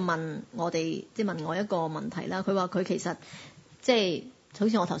佢咧就問我哋，即係問我一個問題啦。佢話佢其實即係好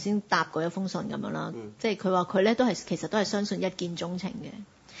似我頭先答過一封信咁樣啦，即係佢話佢咧其實都係相信一見鍾情嘅，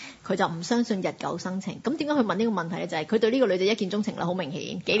佢就唔相信日久生情。咁點解佢問呢個問題咧？就係佢對呢個女仔一見鍾情啦，好明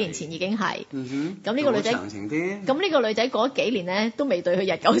顯，幾年前已經係。咁呢個女仔長情啲。咁呢個女仔過咗幾年咧，都未對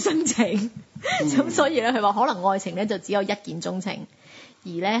佢日久生情。咁所以咧，佢話可能愛情咧就只有一見鍾情，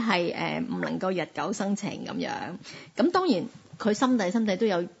而咧係唔能夠日久生情咁樣。咁當然。佢心底都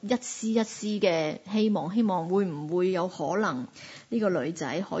有一絲一絲嘅希望會唔會有可能呢個女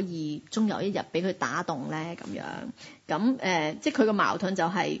仔可以終有一日俾佢打動咧咁樣。咁即係佢個矛盾就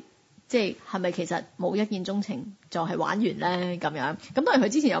係，即係咪其實冇一見鍾情就係玩完咧咁樣。咁當然佢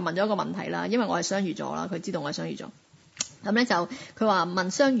之前有問咗一個問題啦，因為我係雙魚座啦，佢知道我係雙魚座。咁咧就佢話問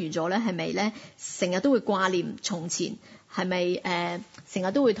雙魚座咧係咪咧成日都會掛念從前，係咪成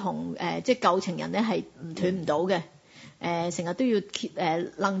日都會同即係舊情人咧係唔斷唔到嘅？成日都要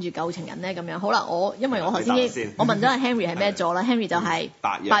楞住舊情人咧咁樣。好啦，因為我頭先我問咗阿 Henry 係咩座啦，Henry 就係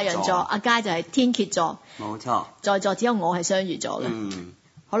白羊座，阿佳就係天蠍座，冇錯，在座只有我係雙魚座嘅。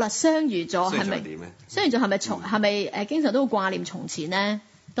好啦，雙魚座係咪點咧？雙魚座係咪經常都會掛念從前咧？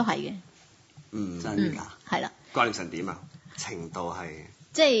都係嘅。真㗎。係啦。掛念成點啊？程度係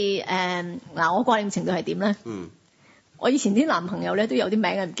即係嗱，我掛念程度係點咧？我以前啲男朋友咧都有啲名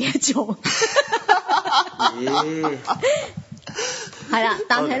係唔記得咗。係啦，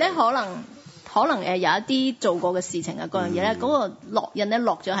但係咧可能有一啲做過嘅事情啊，嗰樣嘢咧，嗰個烙印咧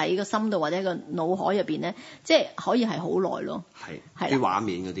落咗喺個心度或者個腦海入邊咧，即係可以係好耐咯。係啲畫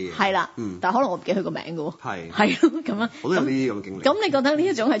面嗰啲嘢。係啦，但係可能我唔記得佢個名嘅喎。係咯，咁樣。好多呢啲咁嘅經歷。咁你覺得呢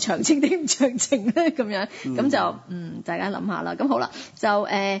一種係長情定唔長情咧？咁樣咁就大家諗下啦。咁好啦，就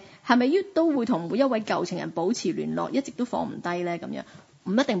係咪都會同每一位舊情人保持聯絡，一直都放唔低咧？咁樣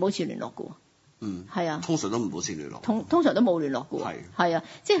唔一定保持聯絡嘅喎。係啊，通常都唔保持聯絡，通常都冇聯絡嘅喎。係啊，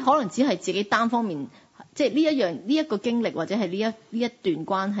即係可能只係自己單方面，即係呢一個經歷或者係呢一段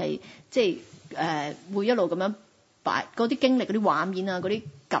關係，即係會一路咁樣擺嗰啲經歷、嗰啲畫面啊、嗰啲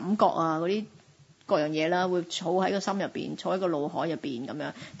感覺啊、嗰啲各樣嘢啦，會儲喺個心入邊、儲喺個腦海入邊咁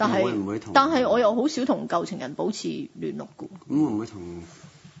樣。但係我又好少同舊情人保持聯絡嘅。咁會唔會同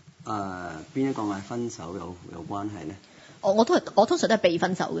邊一個嗌分手有關係咧？我通常都係被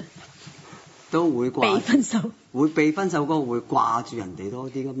分手嘅。都會掛被分手，會被分手嗰個會掛住人哋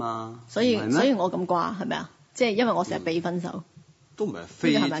多啲噶嘛，所以我咁掛係咪啊？即係因為我成日被分手，都唔係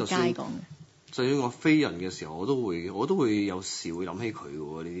飛，係咪街講嘅？就算我飛人嘅時候，我都會有時會諗起佢嘅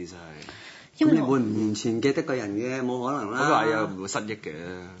喎，呢啲真係。咁你會唔完全記得個人嘅？冇可能啦。咁又係啊，唔會失憶嘅。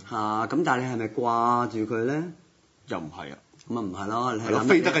嚇，咁但係你係咪掛住佢咧？又唔係啊。咁啊唔係咯，你係諗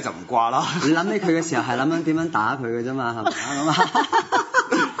飛得嘅就唔掛啦。你諗起佢嘅時候係諗緊點樣打佢嘅啫嘛，係咪啊？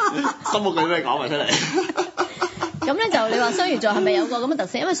咁啊，心目句咩講埋出嚟？咁咧就你話雙魚座係咪有個咁嘅特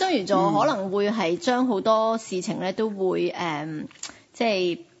性？因為雙魚座可能會係將好多事情咧都會即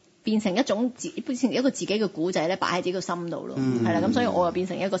係變成一種變成一個自己嘅古仔咧，擺喺自己個心度咯，係啦。咁所以我又變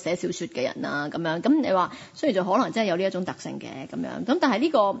成一個寫小説嘅人啦，咁樣。咁你話雙魚座可能真係有呢一種特性嘅咁樣。咁但係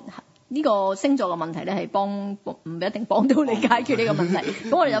呢個星座嘅問題咧係唔一定幫到你解決呢個問題。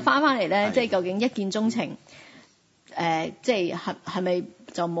咁我哋就翻嚟咧，即係究竟一見鍾情即係係咪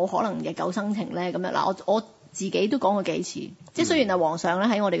就冇可能日久生情咧？咁樣嗱，我自己都講過幾次，即係雖然皇上咧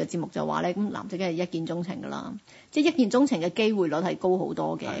喺我哋嘅節目就話咧，咁男仔梗係一見鍾情㗎啦，即係一見鍾情嘅機會率係高好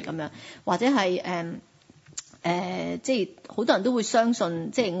多嘅咁樣，或者係即係好多人都會相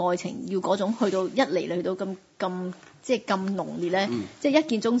信，即係愛情要嗰種去到一嚟去到咁即係咁濃烈咧，即係一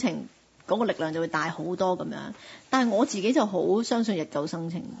見鍾情嗰個力量就會大好多咁樣。但係我自己就好相信日久生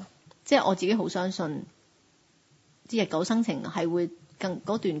情，即係我自己好相信，即日久生情係會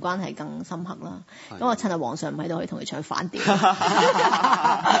嗰段關係更深刻啦。咁我趁阿皇上唔喺度，可以同佢唱反調。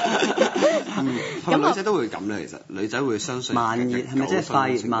咁女仔都會咁咧，其實女仔會相信慢熱係咪即係快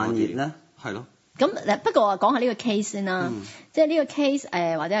熱慢熱咧？係咯。咁不過講下呢個 case 先啦。即係呢個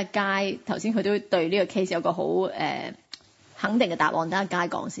case 或者阿佳頭先佢都對呢個 case 有個好肯定嘅答案，等阿佳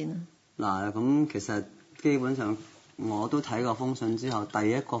講先啦。嗱，咁其實基本上我都睇過封信之後，第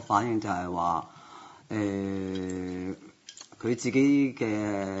一個反應就係話佢自己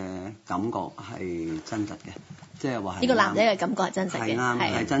嘅感覺係真實嘅，即係話係呢個男仔嘅感覺係真實嘅，係啱，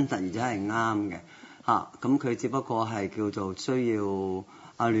係真實而且係啱嘅嚇。咁佢只不過係叫做需要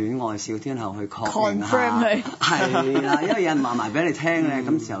戀愛小天后去確認下，係啦，因為有人話埋俾你聽咧，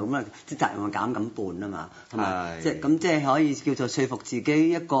咁時候咁啊，啲責任減緊半啊嘛，係咪？即係咁，即係可以叫做說服自己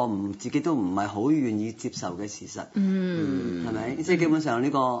一個自己都唔係好願意接受嘅事實，係咪？即係基本上呢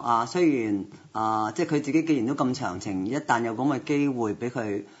個雖然即係佢自己既然都咁長情，一旦有咁嘅機會俾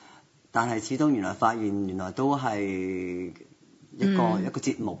佢，但係始終原來發現原來都係一個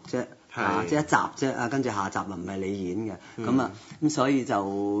節目啫。即係一集啫，跟住下集唔係你演嘅，咁所以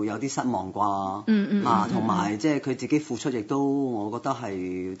就有啲失望啩，同埋即係佢自己付出亦都，我覺得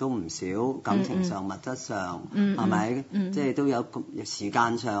係都唔少，感情上、物質上，係咪？即係都有時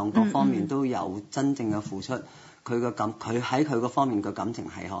間上各方面都有真正嘅付出。佢喺佢嗰方面嘅感情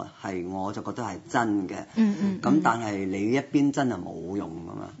係我就覺得係真嘅，咁但係你一邊真係冇用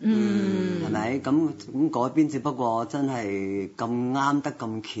㗎嘛，係咪？咁嗰邊只不過真係咁啱得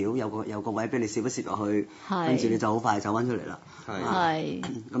咁巧，有個位俾你攝一攝落去，跟住你就好快走翻出嚟啦。係，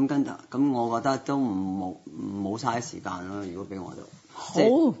咁我覺得都冇嘥時間啦。如果俾我就好，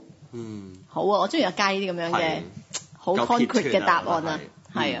好啊！我中意阿佳呢啲咁樣嘅好 concrete 嘅答案啊，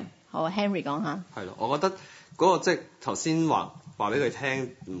係啊，好啊 Henry 講下。係咯，我覺得。嗰個即係頭先話俾佢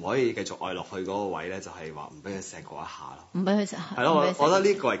聽，唔可以繼續愛落去嗰個位咧，就係話唔俾佢錫過一下咯。唔俾佢錫。係咯，我覺得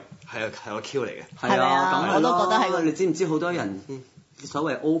呢個係個 Q 嚟嘅。係啊，咁我都覺得係。你知唔知好多人所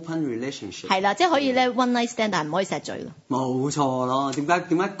謂 open relationship？係啦，即係可以咧 one night stand，但係唔可以錫嘴咯。冇錯咯，點解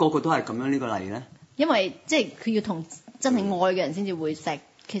個個都係咁樣呢個例咧？因為即係佢要同真係愛嘅人先至會錫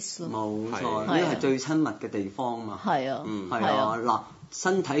kiss 咯。冇錯，呢個係最親密嘅地方嘛。係啊，係啊，嗱，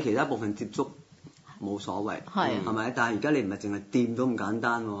身體其他部分接觸。冇所謂，係咪？但係而家你唔係淨係掂到咁簡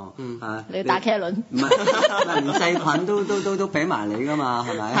單喎，你打茄輪，唔係連細菌都俾埋你㗎嘛，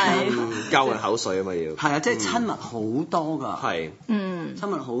係咪？係交換口水啊嘛要。係啊，即係親密好多㗎。係。親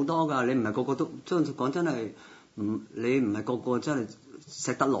密好多㗎，你唔係個個都講真係你唔係個個真係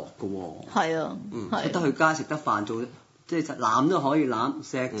食得落㗎喎。係啊。出得去街食得飯做，即係攬都可以攬，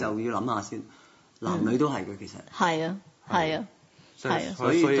錫就要諗下先。男女都係嘅其實。係啊，係啊。係啊，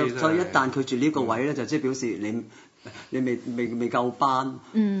所以一旦拒絕呢個位咧，就即係表示你未夠班。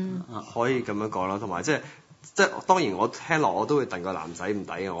可以咁樣講啦，同埋即係當然我聽落我都會戥個男仔唔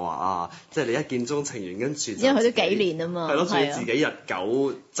抵嘅，我話即係你一見鍾情完跟住，因為佢都幾年啊嘛，係咯，仲要自己日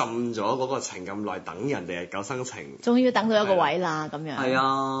久浸咗嗰個情咁耐，等人哋日久生情，終於等到一個位啦咁樣。係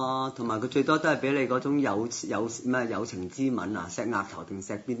啊，同埋佢最多都係俾你嗰種友情之吻啊，錫額頭定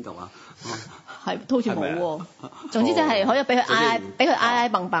錫邊度啊？係都好似冇喎。總之就係可以俾佢挨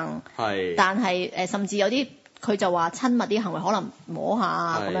蹦蹦。係。但係甚至有啲佢就話親密啲行為，可能摸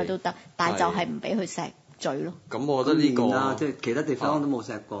下咁樣都得，但係就係唔俾佢錫嘴咯。咁我覺得呢個即係其他地方都冇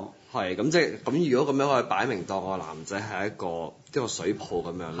錫過。係咁即係咁，如果咁樣我哋擺明當個男仔係一個一個水泡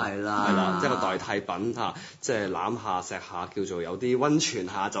咁樣咯，係啦，即係個代替品嚇，即係攬下錫下叫做有啲溫泉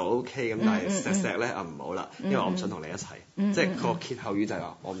下就 OK 咁，但係錫咧唔好啦，因為我唔想同你一齊，即係個歇後語就係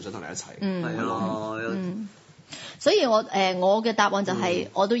話我唔想同你一齊，係咯。所以我嘅答案就係、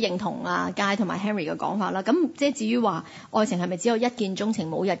我都認同啊佳同埋 Henry 嘅講法啦。咁即係至於話愛情係咪只有一見鍾情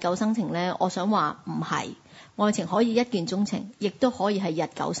冇日久生情咧？我想話唔係，愛情可以一見鍾情，亦都可以係日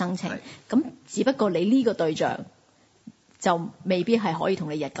久生情。咁只不過你呢個對象就未必係可以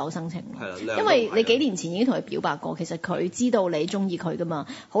同你日久生情。因為你幾年前已經同佢表白過，其實佢知道你中意佢噶嘛。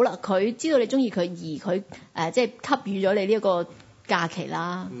好啦，佢知道你中意佢，而佢即係給予咗你呢一個假期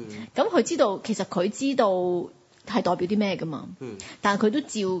啦。咁佢知道，其實佢知道係代表啲咩噶嘛？但係佢都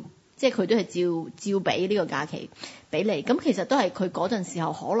照，即係佢都係照俾呢個假期俾你。咁其實都係佢嗰陣時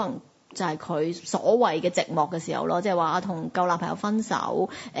候可能就係佢所謂嘅寂寞嘅時候咯，即係話同舊男朋友分手，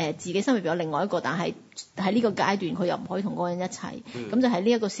自己心入邊有另外一個，但係喺呢個階段佢又唔可以同嗰個人一齊，咁就喺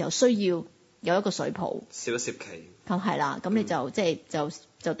呢一個時候需要有一個水泡，攝一攝期。咁係啦，咁你就即係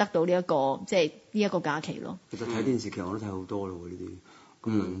就得到呢一個即係呢一個假期咯。其實睇電視劇我都睇好多咯喎，呢啲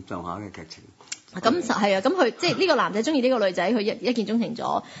咁上下嘅劇情。咁係啊，咁佢即係呢個男仔中意呢個女仔，佢一見鍾情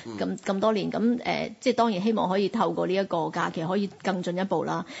咗咁多年，咁即係當然希望可以透過呢一個假期可以更進一步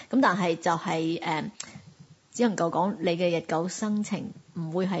啦。咁但係就係只能夠講你嘅日久生情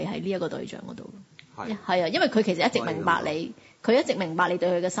唔會係喺呢一個對象嗰度。係啊，因為佢其實一直明白你，佢一直明白你對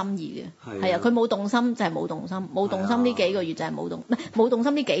佢嘅心意嘅。係啊，佢冇動心就係冇動心，冇動心呢幾個月就係冇動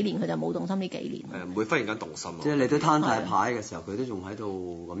心呢幾年，佢就冇動心呢幾年。係唔會忽然間動心。即係你都攤大牌嘅時候，佢都仲喺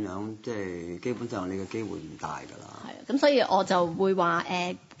度咁樣，即係基本上你嘅機會唔大㗎啦。係啊，咁所以我就會話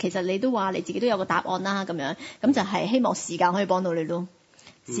其實你都話你自己都有個答案啦，咁樣咁就係希望時間可以幫到你咯。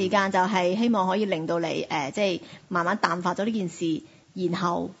時間就係希望可以令到你即係慢慢淡化咗呢件事，然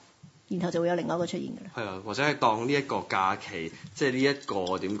後就會有另外一個出現㗎啦。係啊，或者係當呢一個假期，即係呢一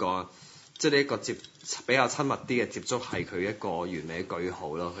個點講啊？即係呢一個比較親密啲嘅接觸係佢一個完美嘅句號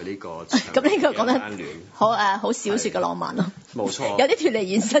咯。佢呢個咁呢個講得好小説嘅浪漫咯。冇錯，有啲脫離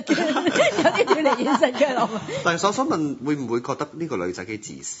現實嘅，有啲脫離現實嘅浪漫。但係我想問，會唔會覺得呢個女仔幾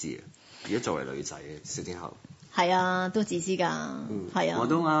自私啊？如果作為女仔嘅小天后。係啊，都自私㗎。係啊。我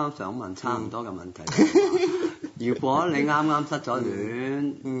都啱想問差唔多嘅問題。如果你啱啱失咗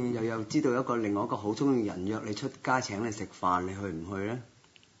戀，又知道另外一個好中意人約你出街請你食飯，你去唔去咧？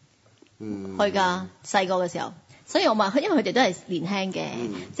去㗎，細個嘅時候，所以我問，因為佢哋都係年輕嘅，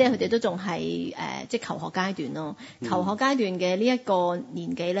即係佢哋都仲係即係求學階段咯。求學階段嘅呢一個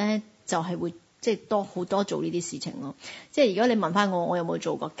年紀咧，就係會即係好多做呢啲事情咯。即係如果你問翻我有冇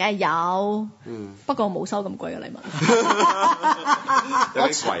做過？梗係有，不過我冇收咁貴嘅禮物。有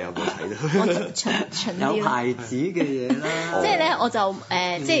啲貴啊，冇睇到。我循啲有牌子嘅嘢啦。即係咧，我就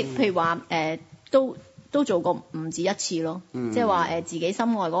即係譬如話都做過唔止一次咯。即係話自己心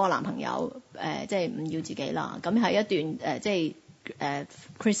愛嗰個男朋友即係唔要自己啦。咁係一段即係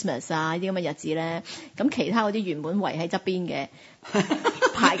Christmas 啊呢啲咁嘅日子咧，咁其他嗰啲原本圍喺側邊嘅。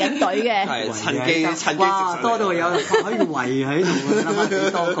排緊隊嘅，係趁機哇，多到有可以圍喺度啦，幾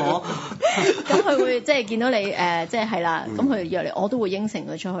多個？咁佢會即係見到你即係啦，咁佢約你，我都會應承佢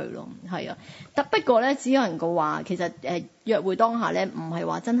出去咯，係啊。不過咧，只有人個話，其實約會當下咧，唔係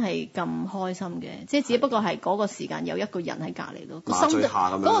話真係咁開心嘅，即係只不過係嗰個時間有一個人喺隔離咯，個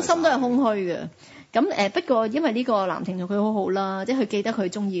心都係空虛嘅。咁不過因為呢個男聽眾佢好好啦，即係佢記得佢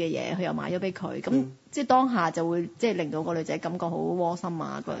中意嘅嘢，佢又買咗俾佢，咁即係當下就會即係令到個女仔感覺好窩心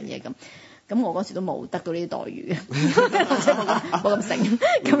啊嗰樣嘢咁。咁我嗰時都冇得到呢啲待遇嘅，即係冇咁醒。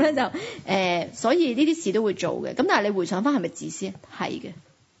咁咧就所以呢啲事都會做嘅。咁但係你回想翻係咪自私？係嘅，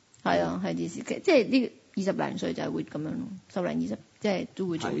係啊，係自私嘅。即係呢20零歲就係會咁樣咯，10零20即係都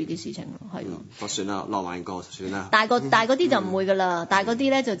會做呢啲事情咯，係咯。我算啦，浪漫過算啦。大嗰啲就唔會㗎啦，大嗰啲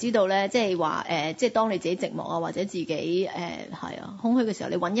咧就知道咧，即係話即係當你自己寂寞啊，或者自己係啊空虛嘅時候，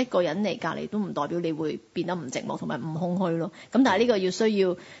你揾一個人嚟隔離都唔代表你會變得唔寂寞同埋唔空虛咯。咁但係呢個要需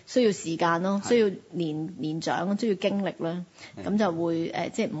要時間咯，需要年長，需要經歷啦，咁就會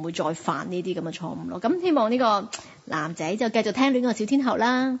即係唔會再犯呢啲咁嘅錯誤咯。咁希望呢個男仔就繼續聽戀愛小天后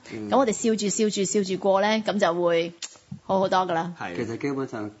啦。咁我哋笑住過咧，咁就會好好多㗎啦。其實基本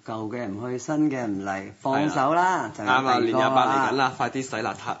上舊嘅唔去，新嘅唔嚟，放手啦。啱啊，年28嚟緊啦，快啲洗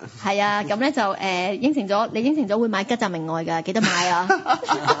邋遢。係啊，咁咧就應承咗會買吉澤明愛㗎，記得買啊。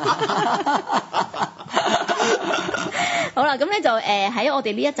好啦，咁咧就喺我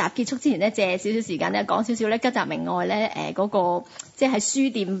哋呢一集結束之前咧，借少少時間咧講少少咧吉澤明愛咧嗰個即係喺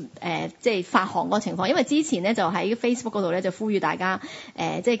書店即係發行嗰個情況，因為之前咧就喺 Facebook 嗰度咧就呼籲大家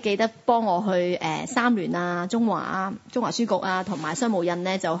即係記得幫我去三聯啊、中華書局啊同埋商務印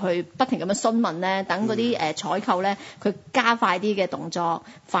咧就去不停咁樣詢問咧，等嗰啲採購咧佢加快啲嘅動作，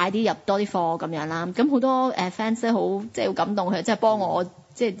快啲入多啲貨咁樣啦。咁好多fans 咧好即係好感動，佢即係幫我。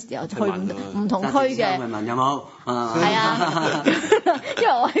即係又去唔同區嘅，問有冇？係啊，因為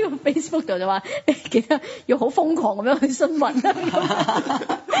我喺個 Facebook 度就話記得要好瘋狂咁樣去詢問。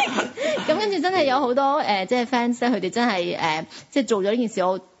咁跟住真係有好多即係 fans 咧，佢哋真係即係做咗呢件事，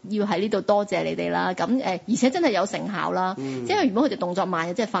我要喺呢度多謝你哋啦。咁而且真係有成效啦，即係原本佢哋動作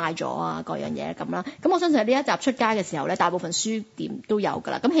慢，即係快咗啊，各樣嘢咁啦。咁我相信喺呢一集出街嘅時候咧，大部分書店都有㗎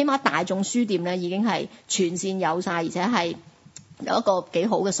啦。咁起碼大眾書店咧已經係全線有晒，而且係有一個幾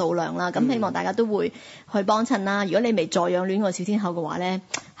好嘅數量啦，咁希望大家都會去幫襯啦。如果你未助養戀愛小天后嘅話咧，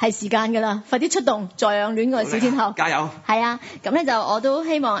係時間㗎啦，快啲出動助養戀愛小天后，加油！係啊，咁咧就我都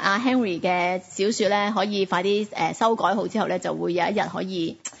希望阿 Henry 嘅小説咧可以快啲修改好之後咧，就會有一日可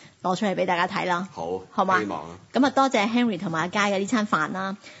以攞出嚟俾大家睇啦。好嘛？希望啊！咁啊，多謝 Henry 同埋阿佳嘅呢餐飯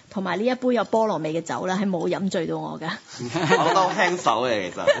啦，同埋呢一杯有菠蘿味嘅酒啦，係冇飲醉到我㗎。我都輕手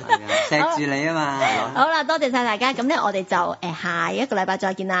嘅其實，錫住你啊嘛。好啦，多謝晒大家，咁咧我哋就下一個禮拜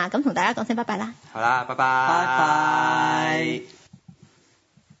再見啦，咁同大家講聲拜拜啦。好啦，拜拜。拜拜。